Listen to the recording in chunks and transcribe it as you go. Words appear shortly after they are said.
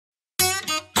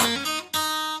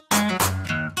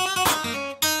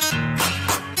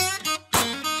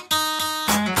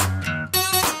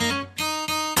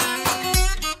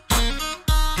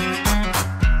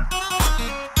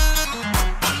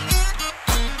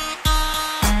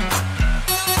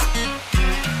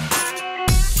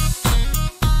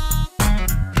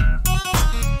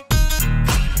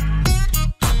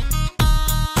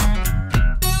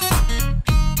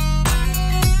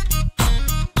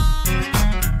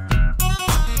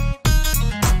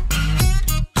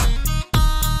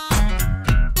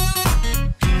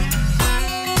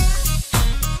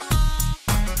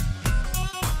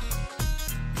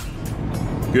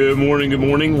Good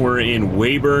morning. We're in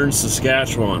Weyburn,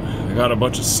 Saskatchewan. I got a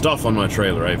bunch of stuff on my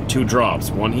trailer. I have two drops,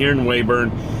 one here in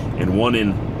Weyburn and one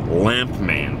in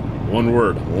Lampman. One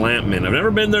word, Lampman. I've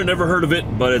never been there, never heard of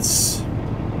it, but it's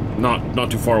not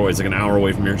too far away. It's like an hour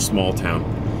away from here, small town.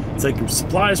 It's like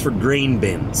supplies for grain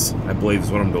bins, I believe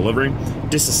is what I'm delivering.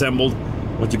 Disassembled.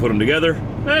 Once you put them together,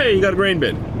 hey, you got a grain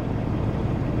bin.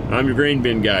 I'm your grain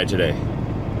bin guy today.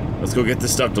 Let's go get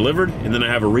this stuff delivered, and then I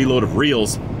have a reload of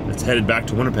reels that's headed back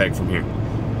to Winnipeg from here.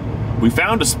 We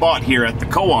found a spot here at the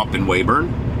co-op in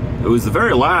Weyburn. It was the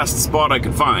very last spot I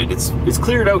could find. It's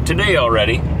cleared out today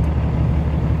already,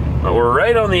 but we're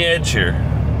right on the edge here.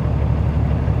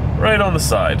 Right on the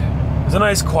side. It's a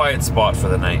nice quiet spot for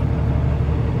the night.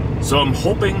 So I'm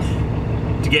hoping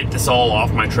to get this all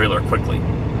off my trailer quickly.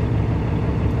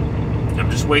 I'm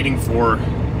just waiting for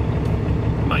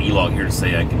my e-log here to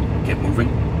say I can get moving,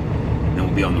 and then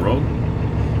we'll be on the road.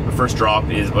 The first drop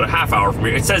is about a half hour from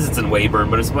here. It says it's in Weyburn,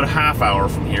 but it's about a half hour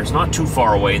from here. It's not too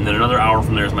far away, and then another hour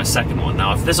from there is my second one.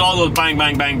 Now, if this all goes bang,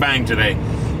 bang, bang, bang today,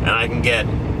 and I can get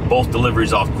both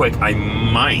deliveries off quick, I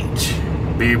might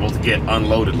be able to get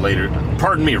unloaded later.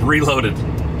 Pardon me, reloaded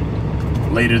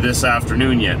later this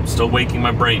afternoon yet. I'm still waking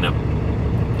my brain up.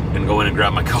 I'm gonna go in and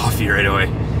grab my coffee right away.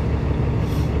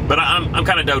 But I'm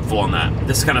kind of doubtful on that.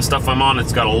 This kind of stuff I'm on,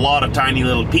 it's got a lot of tiny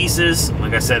little pieces.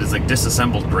 Like I said, it's like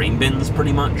disassembled grain bins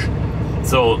pretty much.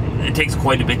 So it takes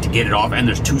quite a bit to get it off, and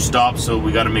there's two stops, so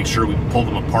we got to make sure we pull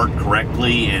them apart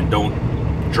correctly and don't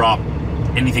drop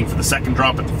anything for the second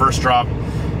drop at the first drop.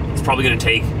 It's probably going to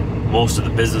take most of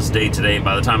the business day today, and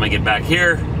by the time I get back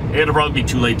here, it'll probably be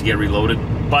too late to get reloaded,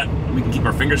 but we can keep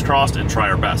our fingers crossed and try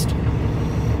our best.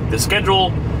 The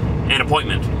schedule and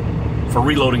appointment for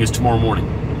reloading is tomorrow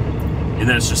morning. And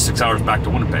then it's just 6 hours back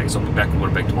to Winnipeg, so I'll be back in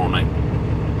Winnipeg tomorrow night.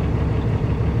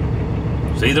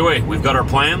 So either way, we've got our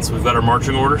plans, we've got our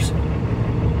marching orders,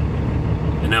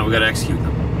 and now we've got to execute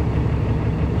them.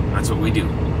 That's what we do.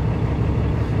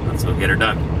 Let's go get her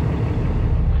done.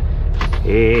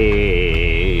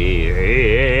 Hey,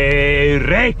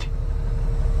 right.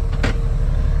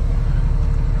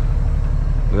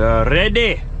 We are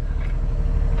ready.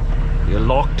 You're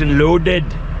locked and loaded.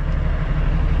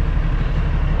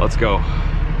 Let's go.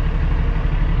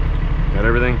 Got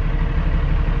everything.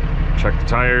 Check the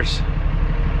tires.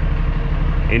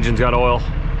 Engine's got oil,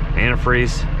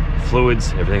 antifreeze,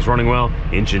 fluids, everything's running well.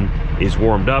 Engine is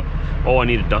warmed up. Oh, I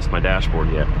need to dust my dashboard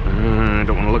yet. I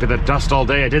don't want to look at that dust all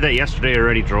day. I did that yesterday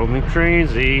already, drove me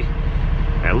crazy.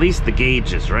 At least the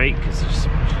gauges, right? Because there's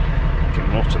get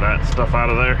most of that stuff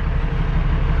out of there.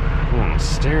 I don't want to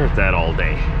stare at that all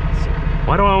day.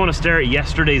 Why do I want to stare at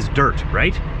yesterday's dirt,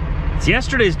 right? It's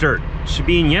yesterday's dirt. It should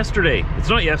be in yesterday. It's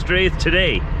not yesterday, it's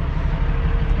today.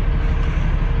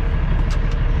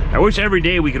 I wish every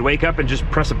day we could wake up and just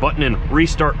press a button and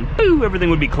restart and boo,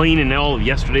 everything would be clean and all of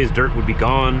yesterday's dirt would be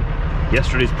gone.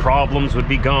 Yesterday's problems would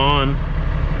be gone.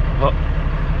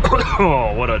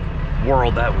 Oh, what a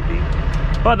world that would be.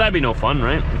 But that'd be no fun,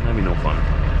 right? That'd be no fun.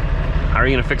 How are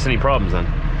you gonna fix any problems then?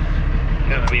 You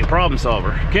gotta be a problem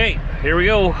solver. Okay, here we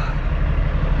go.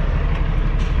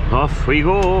 Off we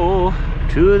go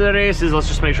to the races. Let's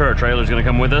just make sure our trailer's gonna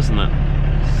come with us and that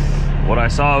what I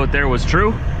saw out there was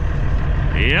true.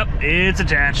 Yep, it's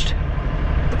attached.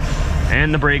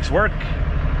 And the brakes work.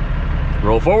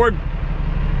 Roll forward.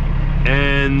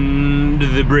 And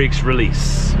the brakes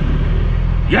release.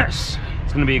 Yes,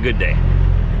 it's gonna be a good day.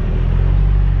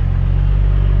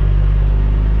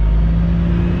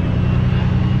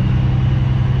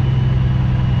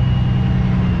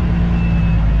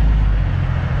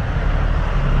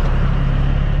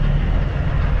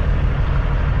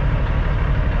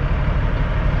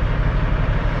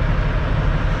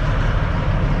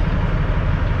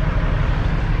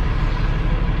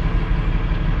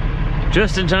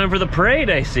 Just in time for the parade,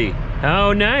 I see.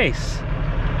 How nice.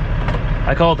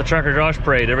 I call it the Trucker Josh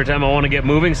Parade. Every time I want to get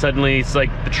moving, suddenly it's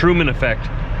like the Truman effect.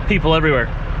 People everywhere.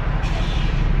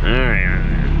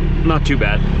 Alright, not too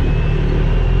bad.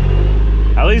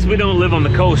 At least we don't live on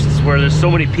the coasts where there's so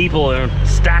many people that are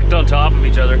stacked on top of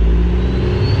each other.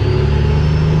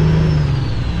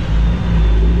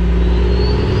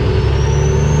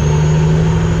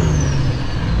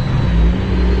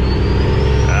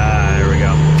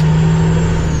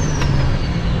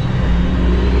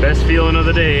 Best feeling of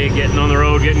the day, getting on the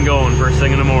road, getting going first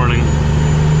thing in the morning.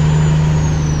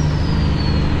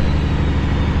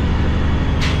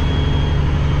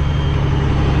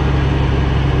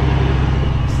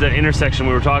 This is that intersection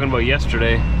we were talking about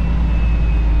yesterday.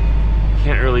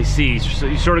 Can't really see, so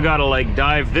you sort of gotta like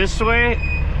dive this way,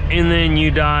 and then you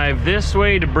dive this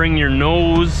way to bring your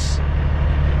nose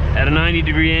at a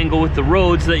 90-degree angle with the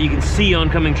road so that you can see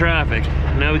oncoming traffic.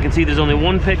 Now we can see there's only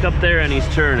one pickup there and he's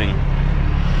turning.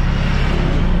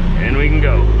 And we can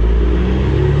go.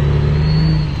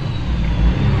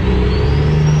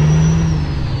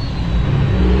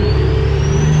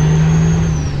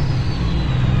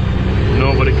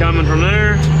 Nobody coming from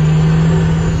there.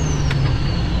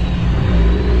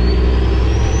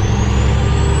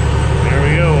 There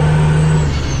we go.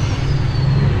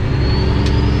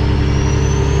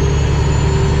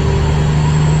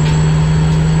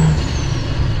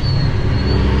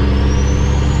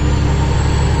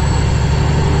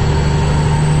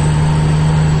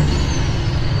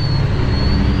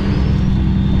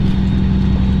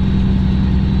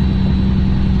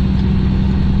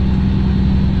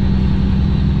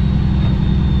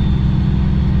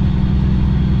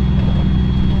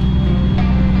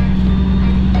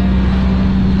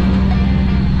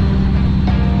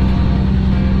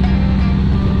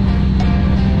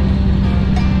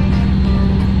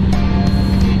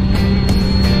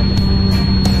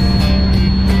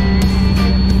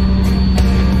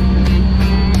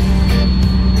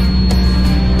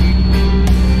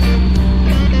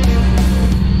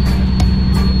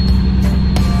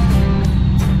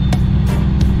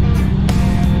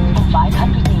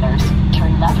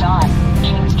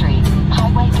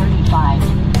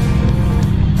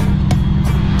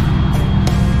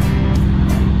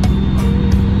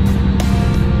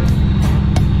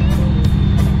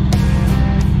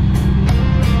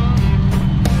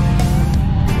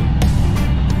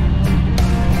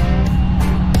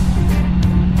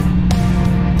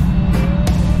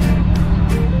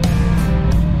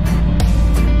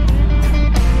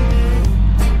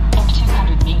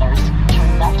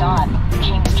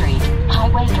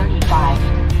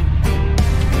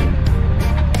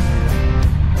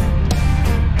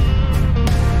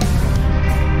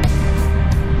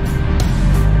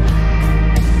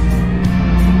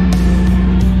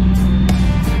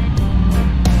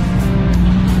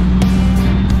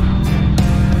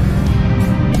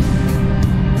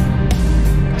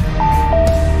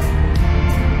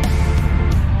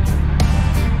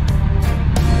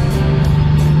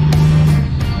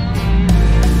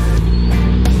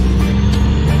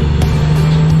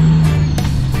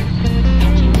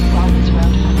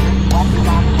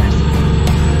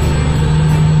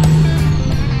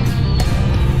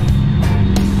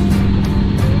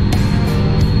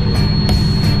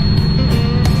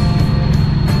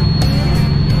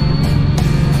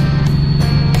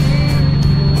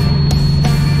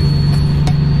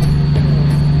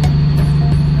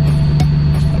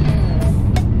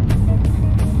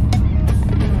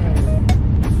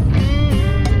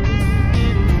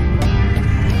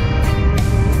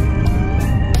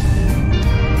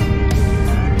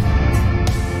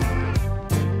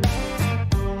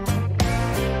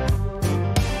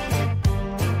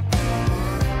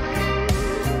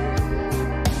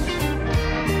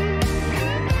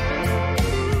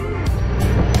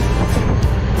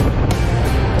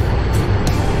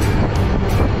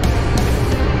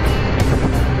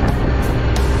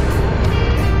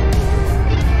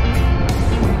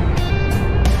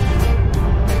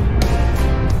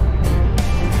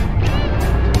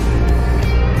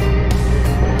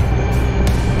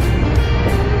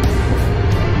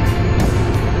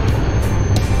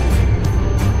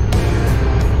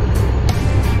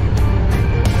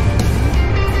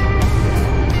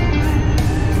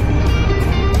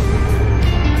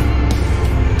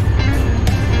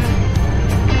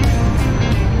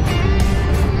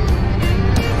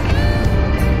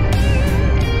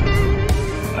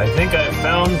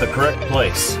 The correct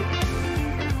place.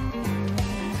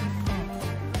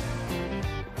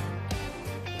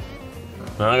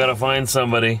 Now I gotta find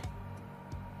somebody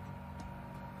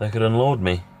that could unload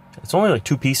me. It's only like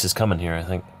 2 pieces coming here, I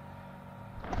think.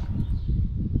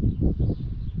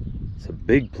 It's a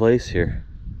big place here.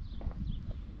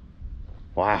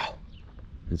 Wow.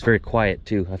 It's very quiet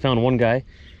too. I found one guy.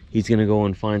 He's gonna go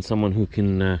and find someone who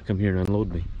can come here and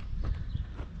unload me.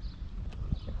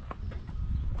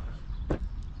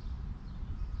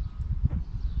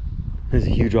 There's a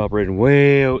huge operation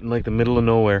way out in like the middle of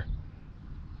nowhere.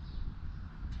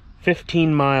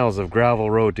 15 miles of gravel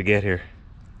road to get here.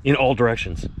 In all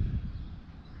directions.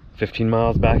 15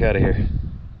 miles back out of here.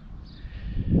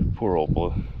 Poor old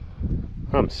Blue.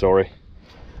 I'm sorry.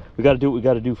 We gotta do what we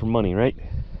gotta do for money, right?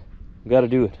 We gotta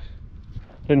do it.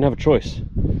 I didn't have a choice.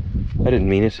 I didn't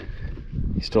mean it.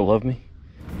 You still love me?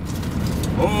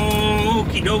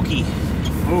 Okie dokie.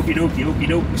 Okie dokie, okie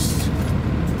dokes.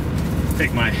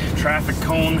 Take my traffic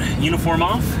cone uniform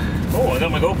off. Oh, I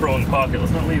got my GoPro in the pocket.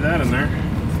 Let's not leave that in there.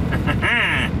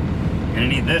 Gonna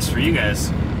need this for you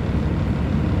guys.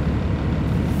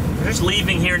 We're just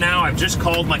leaving here now. I've just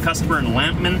called my customer in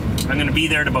Lampman. I'm gonna be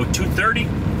there at about 2:30.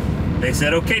 They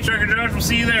said, okay, Trucker Josh, we'll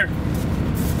see you there.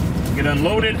 Get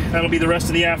unloaded. That'll be the rest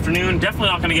of the afternoon. Definitely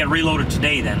not gonna get reloaded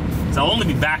today then. So I'll only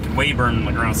be back in Weyburn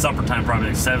like around supper time, probably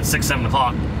like 6, 7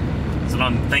 o'clock. That's what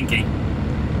I'm thinking.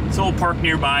 So we'll park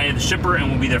nearby the shipper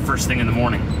and we'll be there first thing in the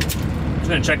morning. I'm just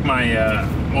gonna check my,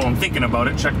 while I'm thinking about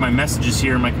it, check my messages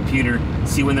here on my computer,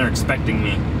 see when they're expecting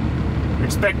me. They're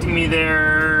expecting me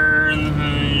there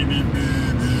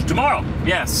tomorrow.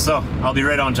 Yes, so I'll be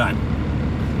right on time.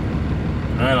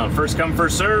 Right on, first come,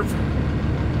 first serve.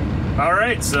 All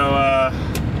right, so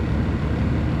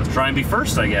let's try and be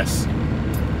first, I guess.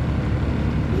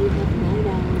 You have 9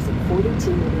 hours and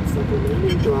 42 minutes of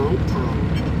remaining drive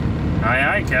time.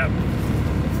 Aye, aye, Cap.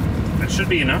 That should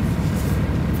be enough.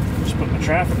 Just put my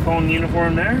traffic cone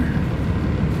uniform there.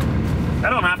 I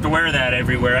don't have to wear that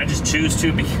everywhere. I just choose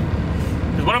to because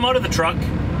when I'm out of the truck,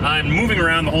 I'm moving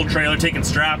around the whole trailer, taking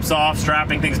straps off,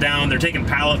 strapping things down. They're taking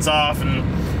pallets off,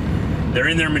 and they're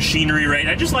in their machinery, right?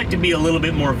 I just like to be a little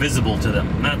bit more visible to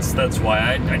them. That's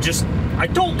why I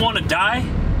don't want to die.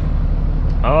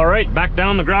 All right, back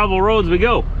down the gravel roads we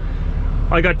go.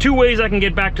 I got 2 ways I can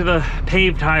get back to the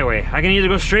paved highway. I can either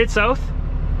go straight south,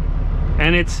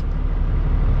 and it's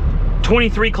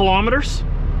 23 kilometers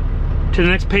to the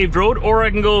next paved road, or I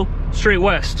can go straight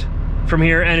west from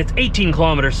here, and it's 18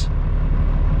 kilometers.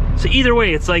 So either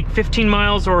way, it's like 15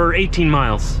 miles or 18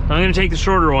 miles. I'm gonna take the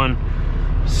shorter one.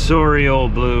 Sorry,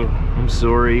 old Blue, I'm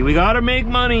sorry. We gotta make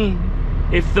money.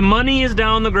 If the money is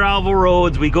down the gravel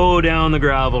roads, we go down the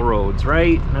gravel roads,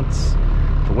 right? That's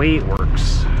the way it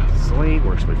works. That's the way it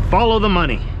works, but follow the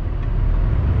money.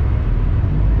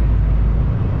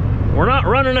 We're not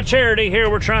running a charity here,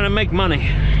 we're trying to make money.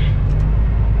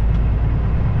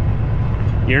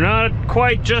 You're not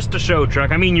quite just a show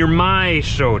truck. I mean, you're my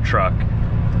show truck.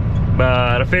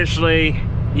 But officially,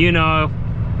 you know,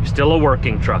 you're still a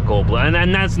working truck, old Blue.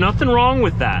 And that's nothing wrong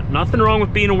with that. Nothing wrong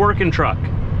with being a working truck.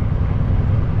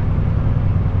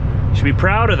 You should be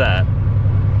proud of that.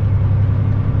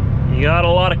 You got a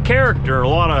lot of character, a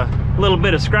little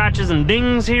bit of scratches and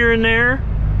dings here and there.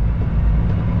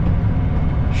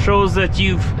 Shows that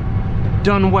you've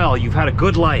done well. You've had a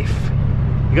good life.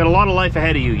 You got a lot of life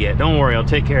ahead of you yet. Don't worry, I'll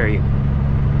take care of you.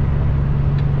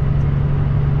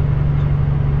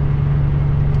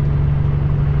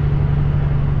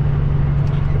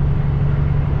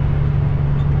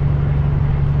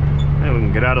 Maybe we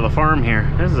can get out of the farm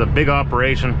here. This is a big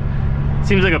operation. It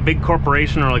seems like a big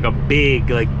corporation or like a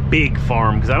big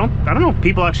farm, because I don't know if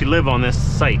people actually live on this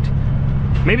site.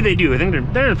 Maybe they do. I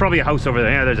think there's probably a house over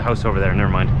there. Yeah, there's a house over there. Never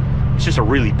mind. It's just a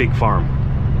really big farm.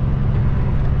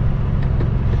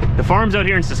 The farms out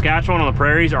here in Saskatchewan on the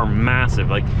prairies are massive.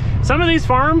 Like, some of these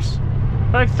farms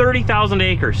are like 30,000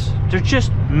 acres. They're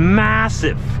just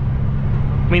massive.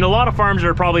 I mean, a lot of farms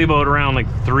are probably about around like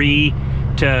 3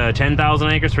 to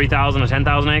 10,000 acres, 3,000 to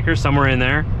 10,000 acres, somewhere in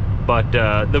there. But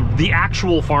the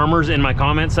actual farmers in my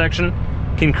comment section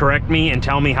can correct me and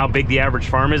tell me how big the average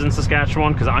farm is in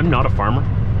Saskatchewan, because I'm not a farmer.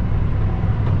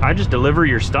 I just deliver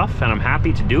your stuff and I'm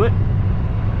happy to do it.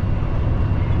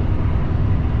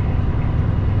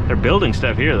 They're building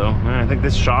stuff here though. I think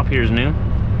this shop here is new.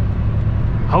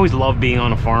 I always love being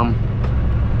on a farm.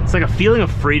 It's like a feeling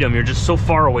of freedom. You're just so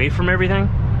far away from everything.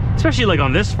 Especially like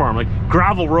on this farm, like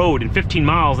gravel road in 15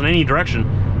 miles in any direction.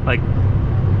 Like,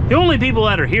 the only people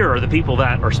that are here are the people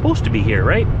that are supposed to be here,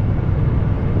 right?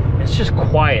 It's just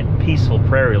quiet, peaceful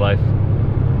prairie life.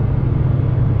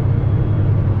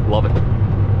 Love it.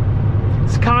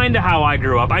 It's kind of how I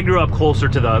grew up. I grew up closer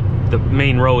to the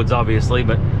main roads, obviously,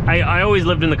 but I always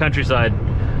lived in the countryside.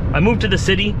 I moved to the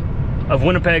city of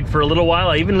Winnipeg for a little while.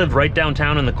 I even lived right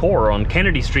downtown in the core on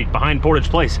Kennedy Street behind Portage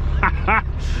Place.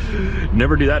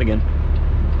 Never do that again.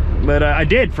 But I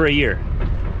did for a year.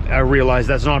 I realized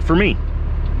that's not for me.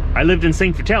 I lived in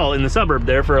St. Vital in the suburb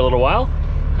there for a little while.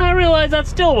 I realized that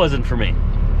still wasn't for me.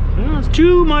 You know, it's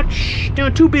too much, you know,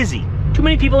 too busy. Too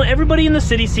many people, everybody in the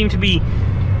city seemed to be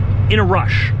in a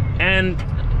rush. And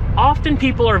often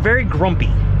people are very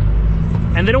grumpy.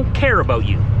 And they don't care about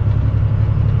you.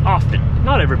 Often.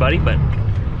 Not everybody, but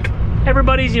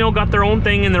everybody's, you know, got their own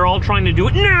thing and they're all trying to do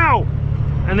it now!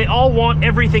 And they all want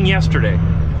everything yesterday.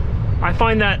 I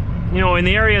find that, you know, in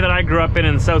the area that I grew up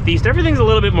in the southeast, everything's a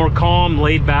little bit more calm,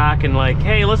 laid back, and like,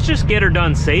 hey, let's just get her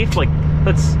done safe. Like,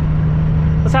 let's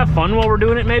have fun while we're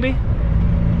doing it, maybe.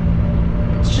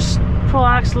 Let's just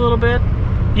relax a little bit.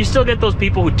 You still get those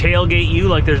people who tailgate you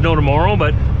like there's no tomorrow,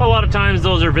 but a lot of times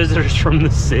those are visitors from the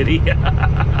city.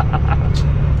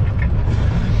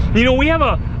 You know, we have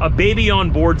a baby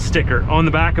on board sticker on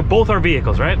the back of both our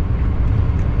vehicles, right?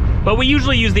 But we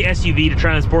usually use the SUV to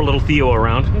transport little Theo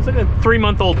around. It's like a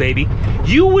 3-month-old baby.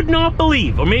 You would not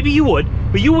believe, or maybe you would,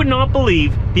 but you would not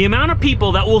believe the amount of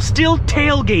people that will still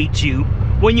tailgate you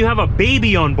when you have a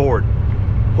baby on board.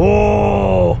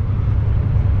 Oh,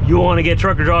 you want to get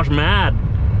Trucker Josh mad.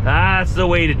 That's the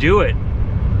way to do it.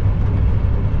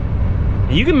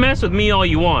 And you can mess with me all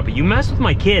you want, but you mess with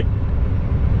my kid.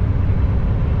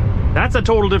 That's a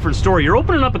total different story. You're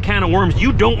opening up a can of worms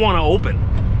you don't want to open.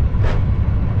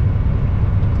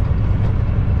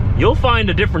 You'll find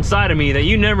a different side of me that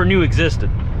you never knew existed.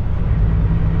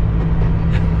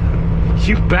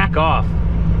 You back off.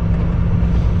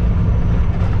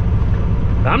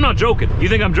 I'm not joking. You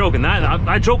think I'm joking?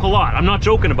 I joke a lot. I'm not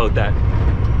joking about that.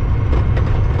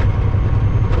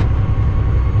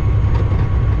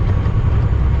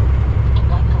 In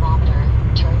 1 kilometer,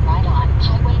 turn right on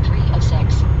Highway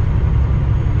 306.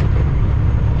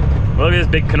 Look at this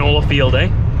big canola field, eh?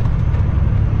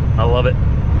 I love it.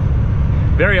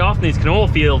 Very often these canola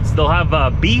fields, they'll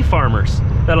have bee farmers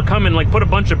that'll come and like put a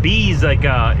bunch of bees like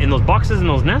in those boxes and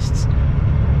those nests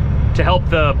to help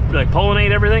the pollinate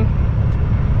everything.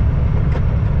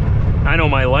 I know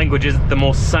my language isn't the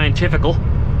most scientifical,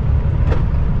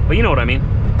 but you know what I mean.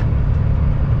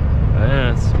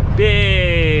 It's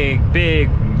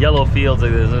big yellow fields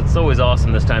like this. It's always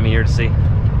awesome this time of year to see.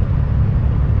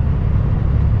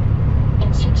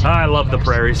 I love the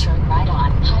prairies. Turn right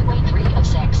on Highway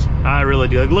 306. I really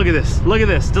do. Like, look at this. Look at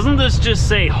this. Doesn't this just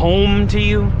say home to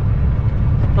you?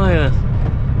 Look at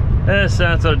this.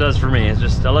 That's what it does for me. It's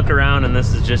just, I look around and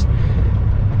this is just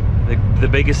the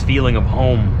biggest feeling of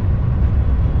home.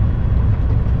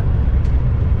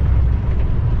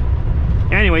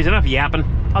 Anyways, enough yapping.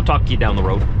 I'll talk to you down the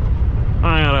road.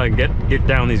 I gotta get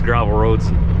down these gravel roads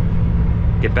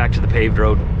and get back to the paved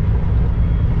road.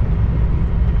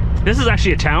 This is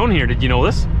actually a town here. Did you know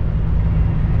this?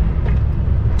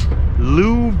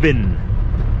 Leuven.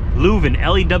 Leuven.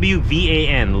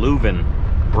 L-E-W-V-A-N. Leuven.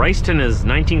 Royston is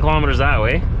 19 kilometers that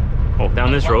way. Oh,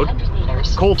 down this road.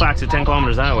 Colfax is 10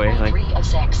 kilometers that way. Like,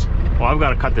 well, I've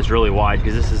got to cut this really wide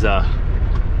because this is a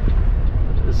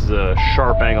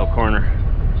sharp angle corner.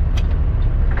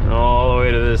 All the way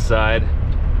to this side.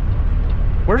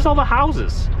 Where's all the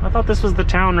houses? I thought this was the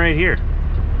town right here.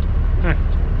 Huh.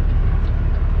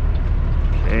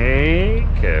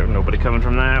 Okay, nobody coming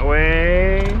from that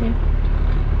way.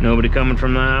 Nobody coming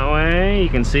from that way. You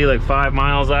can see like 5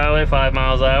 miles that way, 5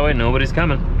 miles that way. Nobody's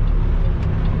coming.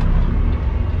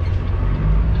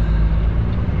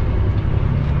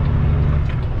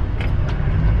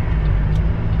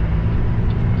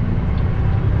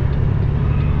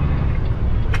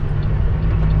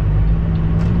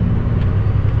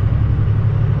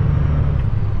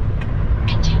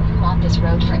 Continue on this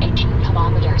road for 18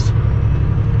 kilometers.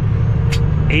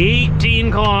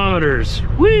 18 kilometers.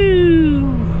 Woo!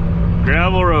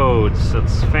 Gravel roads.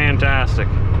 That's fantastic.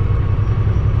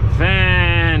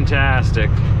 Fantastic.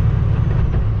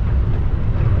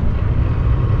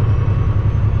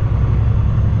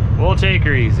 We'll take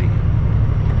her easy.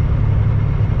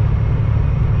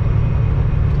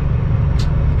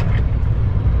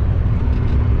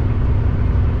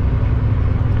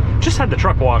 Just had the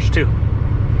truck washed too.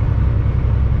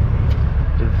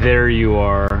 There you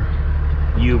are.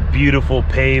 You beautiful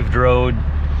paved road.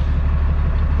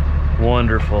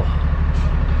 Wonderful.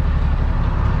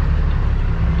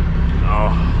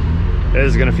 Oh, this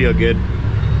is gonna feel good.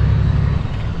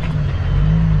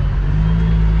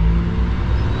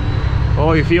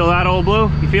 Oh, you feel that, old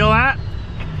blue? You feel that?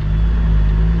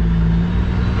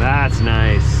 That's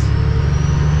nice.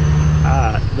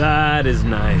 That is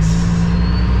nice.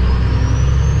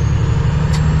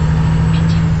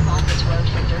 Continue on this road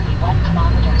for 31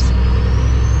 kilometers.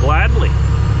 Gladly.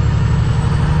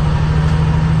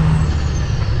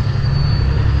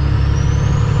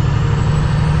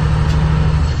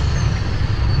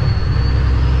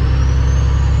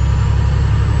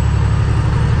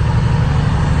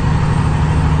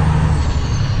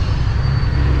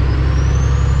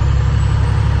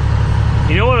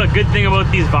 You know what a good thing about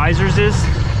these visors is?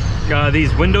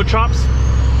 These window chops?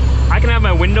 I can have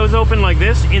my windows open like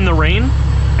this in the rain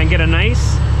and get a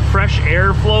nice fresh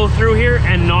air flow through here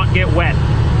and not get wet.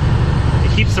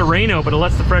 It keeps the rain out, but it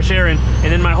lets the fresh air in,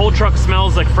 and then my whole truck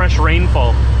smells like fresh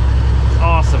rainfall. It's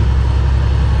awesome.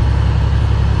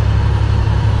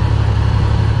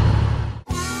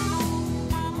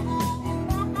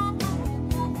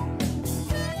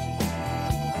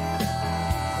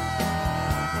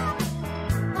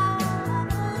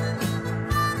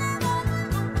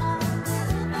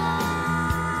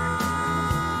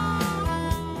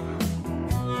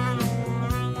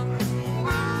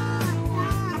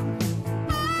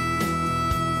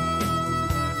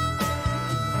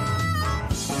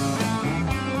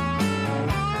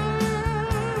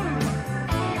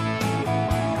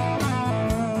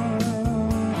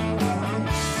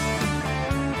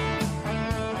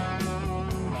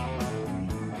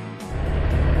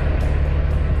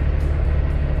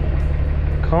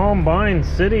 Combine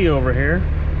City over here.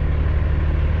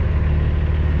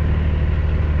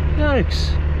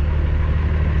 Yikes.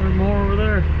 There's more over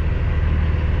there.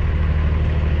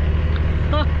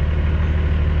 Huh.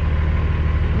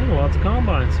 Oh, lots of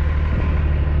combines.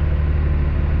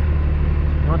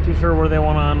 Not too sure where they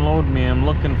want to unload me. I'm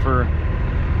looking for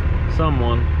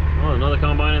someone. Oh, another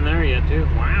combine in there yet too.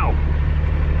 Wow.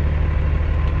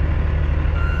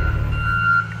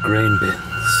 Grain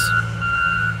bins.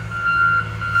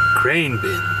 Grain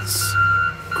bins.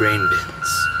 Grain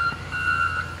bins.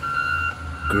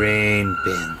 Grain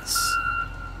bins.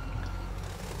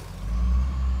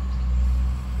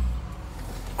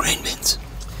 Grain bins.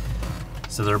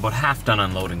 So they're about half done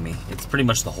unloading me. It's pretty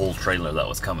much the whole trailer that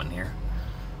was coming here.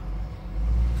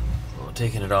 So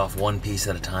taking it off one piece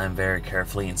at a time very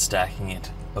carefully and stacking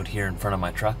it out here in front of my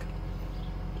truck.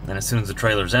 Then as soon as the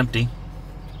trailer's empty,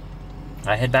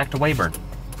 I head back to Weyburn.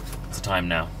 What's the time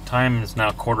now? Time is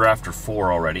now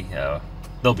 4:15 already.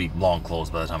 They'll be long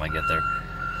closed by the time I get there.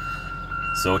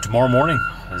 So tomorrow morning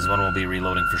is when we'll be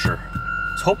reloading for sure.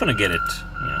 I was hoping to get it,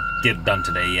 get it done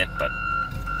today yet, but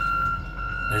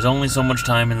there's only so much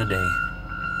time in the day.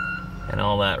 And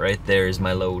all that right there is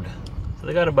my load. So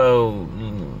they got about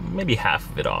maybe half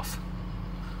of it off.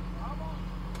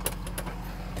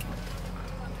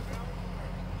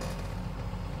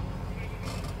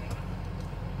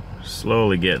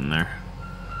 Slowly getting there.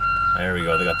 There we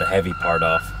go, they got the heavy part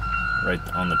off, right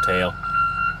on the tail.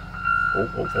 Oh.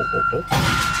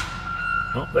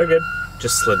 Oh, they're good.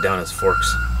 Just slid down his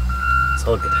forks. It's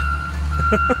all good.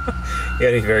 You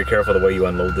gotta be very careful the way you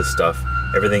unload this stuff.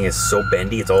 Everything is so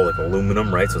bendy, it's all like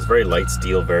aluminum, right? So it's very light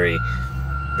steel, very,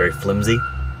 very flimsy.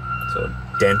 So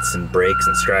dents and breaks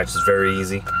and scratches very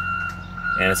easy.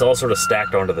 And it's all sort of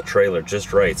stacked onto the trailer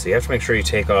just right. So you have to make sure you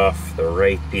take off the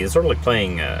right piece. It's sort of like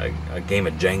playing a game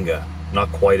of Jenga. Not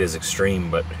quite as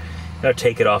extreme, but you gotta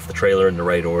take it off the trailer in the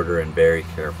right order and very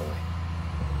carefully.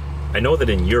 I know that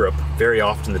in Europe, very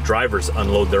often the drivers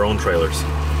unload their own trailers.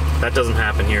 That doesn't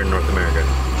happen here in North America.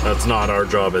 That's not our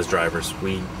job as drivers.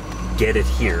 We get it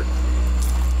here,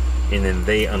 and then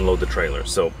they unload the trailer.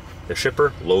 So the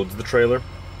shipper loads the trailer,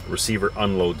 the receiver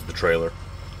unloads the trailer.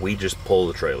 We just pull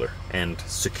the trailer and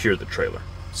secure the trailer.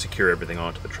 Secure everything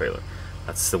onto the trailer.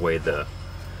 That's the way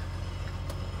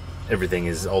everything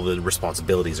is, all the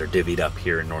responsibilities are divvied up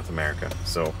here in North America.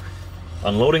 So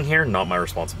unloading here, not my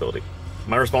responsibility.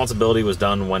 My responsibility was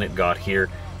done when it got here,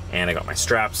 and I got my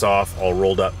straps off, all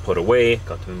rolled up, put away,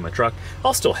 got them in my truck.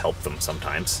 I'll still help them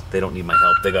sometimes. They don't need my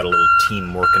help. They got a little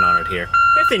team working on it here.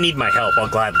 If they need my help, I'll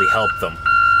gladly help them.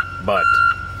 But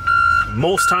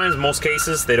most times, most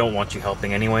cases, they don't want you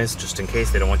helping anyways, just in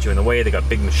case. They don't want you in the way. They got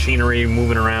big machinery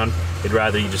moving around. They'd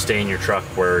rather you just stay in your truck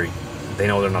where they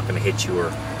know they're not going to hit you,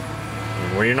 or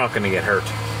where you're not going to get hurt.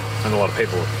 And a lot of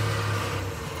paperwork.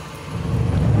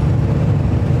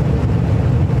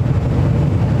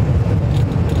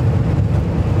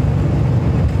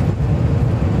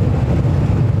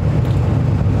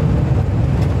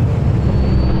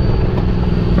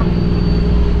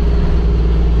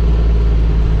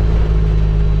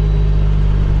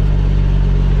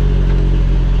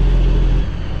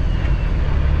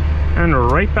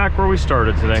 And right back where we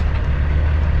started today.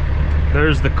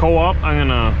 There's the co-op. I'm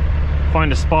gonna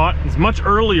find a spot. It's much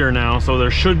earlier now, so there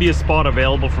should be a spot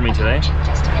available for me today.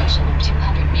 Destination in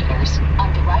 200 meters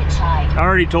on the right side. I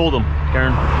already told them,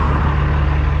 Karen.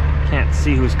 Can't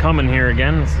see who's coming here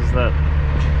again. This is that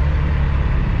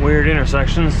weird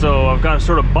intersection, so I've got to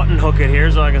sort of button hook it here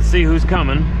so I can see who's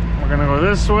coming. We're gonna go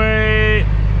this way,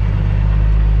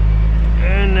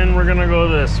 and then we're gonna go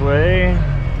this way.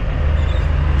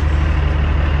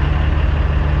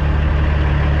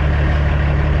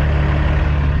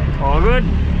 All good?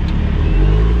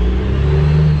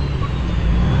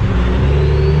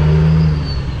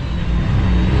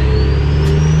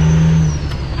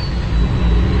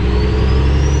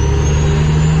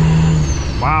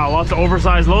 Wow, lots of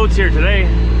oversized loads here today.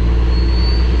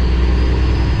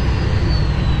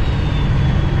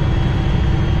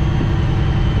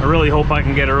 I really hope I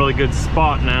can get a really good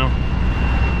spot now.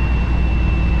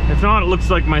 If not, it looks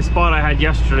like my spot I had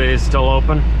yesterday is still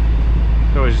open.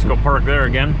 I always just go park there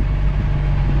again.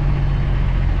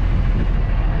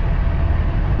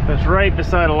 That's right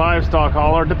beside a livestock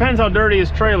hauler. Depends how dirty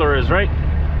his trailer is, right?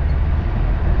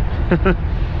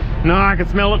 No, I can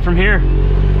smell it from here.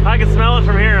 I can smell it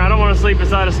from here. I don't want to sleep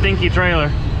beside a stinky trailer.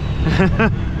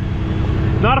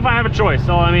 Not if I have a choice.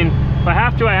 So, I mean, if I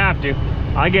have to, I have to.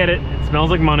 I get it. It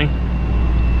smells like money.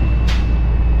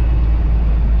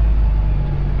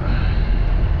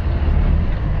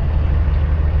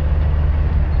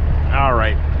 All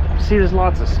right. See, there's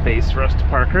lots of space for us to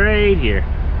park right here.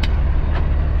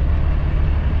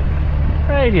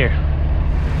 Right here.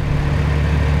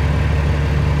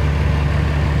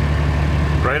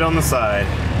 Right on the side.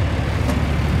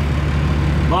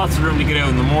 Lots of room to get out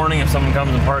in the morning if someone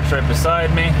comes and parks right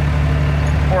beside me.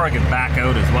 Or I could back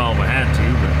out as well if I had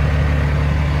to, but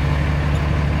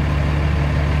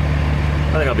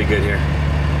I think I'll be good here.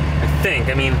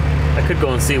 I mean, I could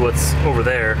go and see what's over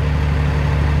there.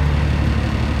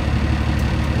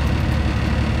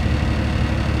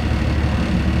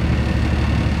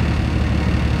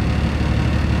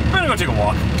 I'm gonna go take a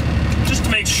walk, just to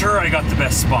make sure I got the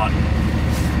best spot.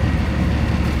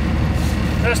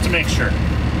 Just to make sure.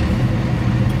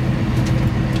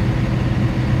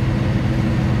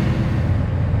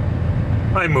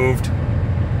 I moved.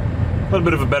 A little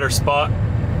bit of a better spot.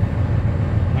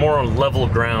 More on level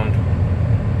ground.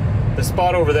 The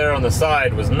spot over there on the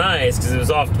side was nice because it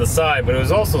was off to the side, but it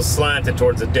was also slanted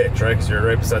towards the ditch, right? Because you're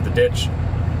right beside the ditch.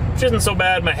 Which isn't so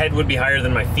bad. My head would be higher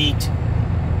than my feet.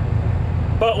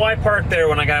 But why park there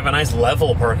when I have a nice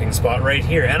level parking spot right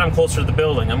here? And I'm closer to the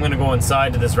building. I'm going to go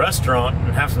inside to this restaurant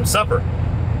and have some supper.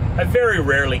 I very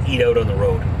rarely eat out on the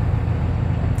road.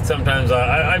 Sometimes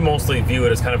I mostly view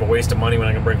it as kind of a waste of money when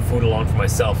I can bring food along for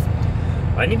myself.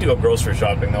 I need to go grocery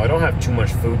shopping though. I don't have too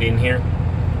much food in here.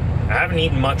 I haven't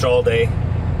eaten much all day.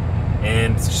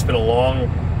 And it's just been a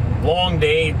long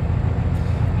day.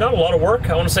 Not a lot of work.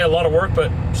 I want to say a lot of work,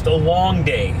 but just a long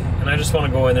day. And I just want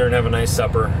to go in there and have a nice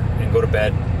supper and go to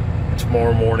bed.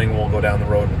 Tomorrow morning we'll go down the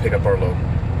road and pick up our load.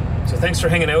 So thanks for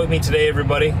hanging out with me today,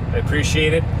 everybody. I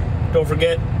appreciate it. Don't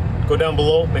forget, go down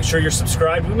below, make sure you're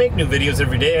subscribed. We make new videos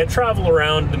every day. I travel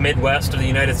around the Midwest of the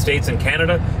United States and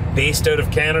Canada, based out of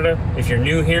Canada. If you're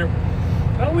new here,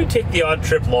 we take the odd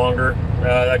trip longer.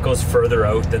 That goes further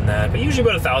out than that, but usually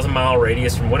about 1,000-mile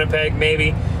radius from Winnipeg,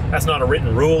 maybe. That's not a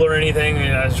written rule or anything.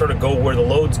 I sort of go where the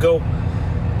loads go.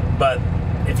 But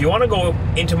if you want to go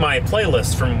into my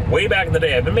playlist from way back in the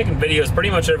day, I've been making videos pretty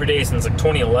much every day since like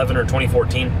 2011 or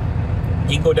 2014.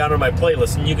 You can go down to my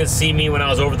playlist and you can see me when I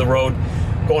was over the road,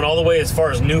 going all the way as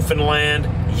far as Newfoundland,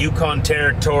 Yukon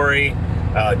Territory,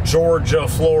 Georgia,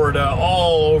 Florida,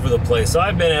 all over the place. So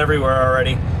I've been everywhere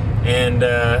already. And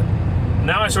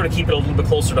now I sort of keep it a little bit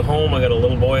closer to home. I got a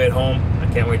little boy at home.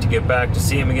 I can't wait to get back to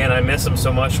see him again. I miss him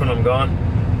so much when I'm gone.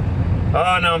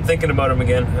 Oh, now I'm thinking about him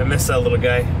again. I miss that little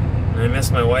guy. I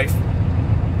miss my wife.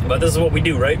 But this is what we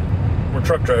do, right? We're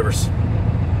truck drivers.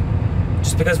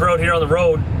 Just because we're out here on the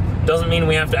road doesn't mean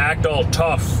we have to act all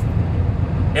tough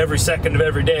every second of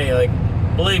every day. Like,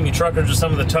 believe me, truckers are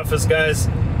some of the toughest guys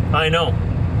I know.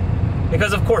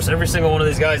 Because of course, every single one of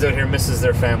these guys out here misses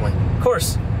their family. Of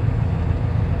course.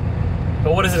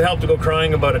 But what does it help to go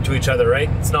crying about it to each other, right?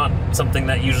 It's not something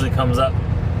that usually comes up.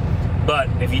 But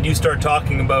if you do start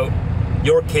talking about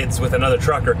your kids with another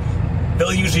trucker,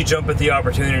 they'll usually jump at the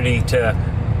opportunity to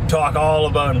talk all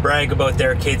about and brag about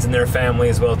their kids and their family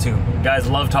as well too. Guys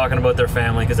love talking about their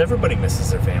family because everybody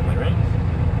misses their family,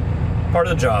 right? Part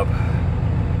of the job.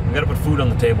 We gotta put food on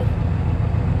the table.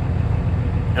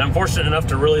 And I'm fortunate enough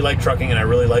to really like trucking, and I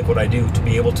really like what I do to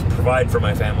be able to provide for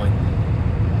my family.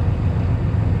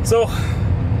 So,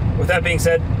 with that being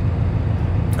said,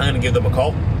 I'm gonna give them a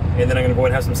call, and then I'm gonna go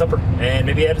and have some supper, and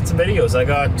maybe edit some videos. I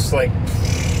got just like,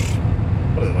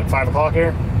 what is it, like 5 o'clock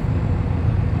here?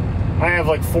 I have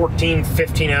like 14,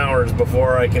 15 hours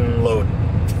before I can load.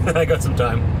 I got some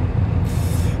time.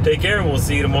 Take care, and we'll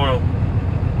see you tomorrow.